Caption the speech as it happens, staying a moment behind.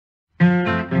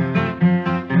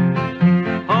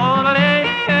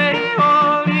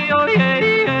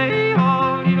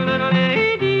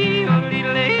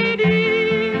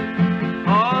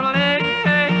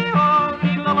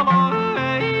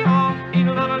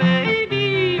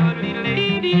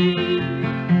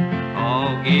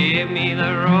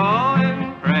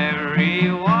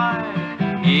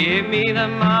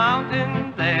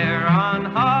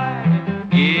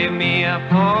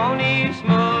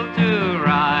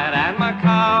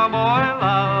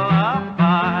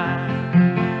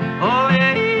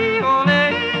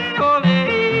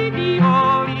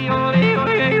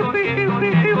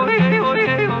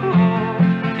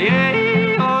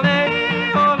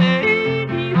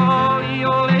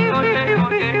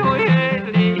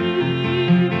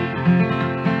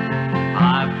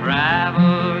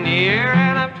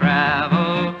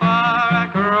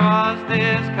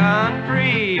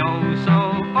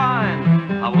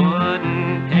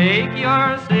take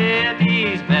your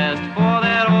city's best for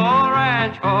that old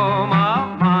ranch home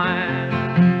of mine.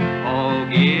 Oh,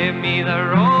 give me the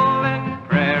rolling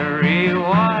prairie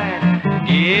wide,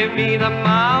 give me the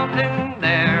mountain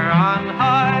there on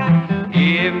high,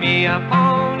 give me a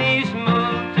pony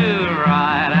smooth to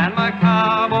ride and my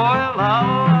cowboy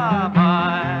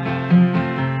lullaby.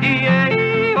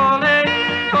 Yay, ole,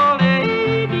 ole,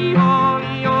 dee,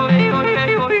 ole, ole, ole,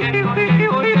 ole, ole, ole,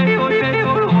 ole, ole,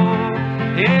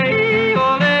 yay,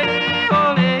 ole,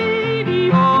 ole, dee,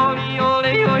 ole,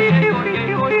 ole, ole, ole,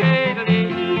 ole, ole.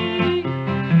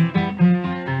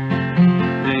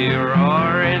 The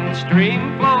roaring stream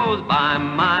flows by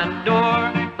my door,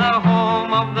 the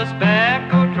home of the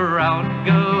speckled trout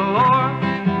galore.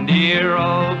 Dear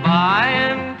old by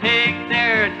and take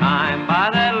their time by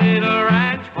that little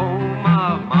ranch home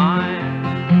of mine.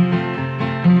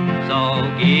 So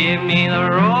give me the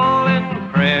rolling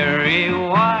prairie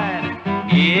wide,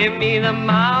 give me the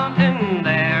mountain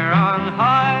there on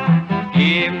high,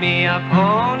 give me a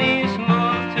pony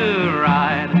smooth to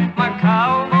ride, my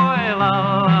cowboy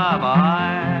lullaby.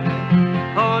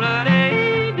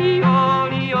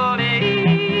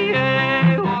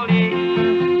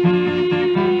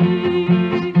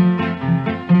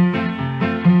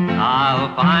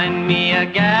 Find me a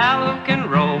gal who can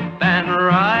rope and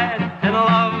ride and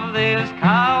love this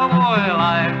cowboy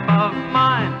life of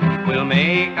mine. We'll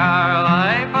make our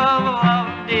life of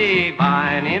love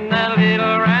divine in that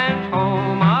little ranch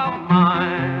home of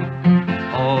mine.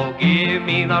 Oh, give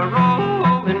me the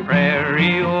rolling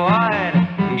prairie wide,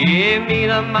 give me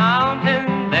the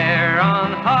mountain there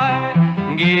on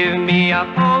high, give me a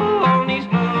pony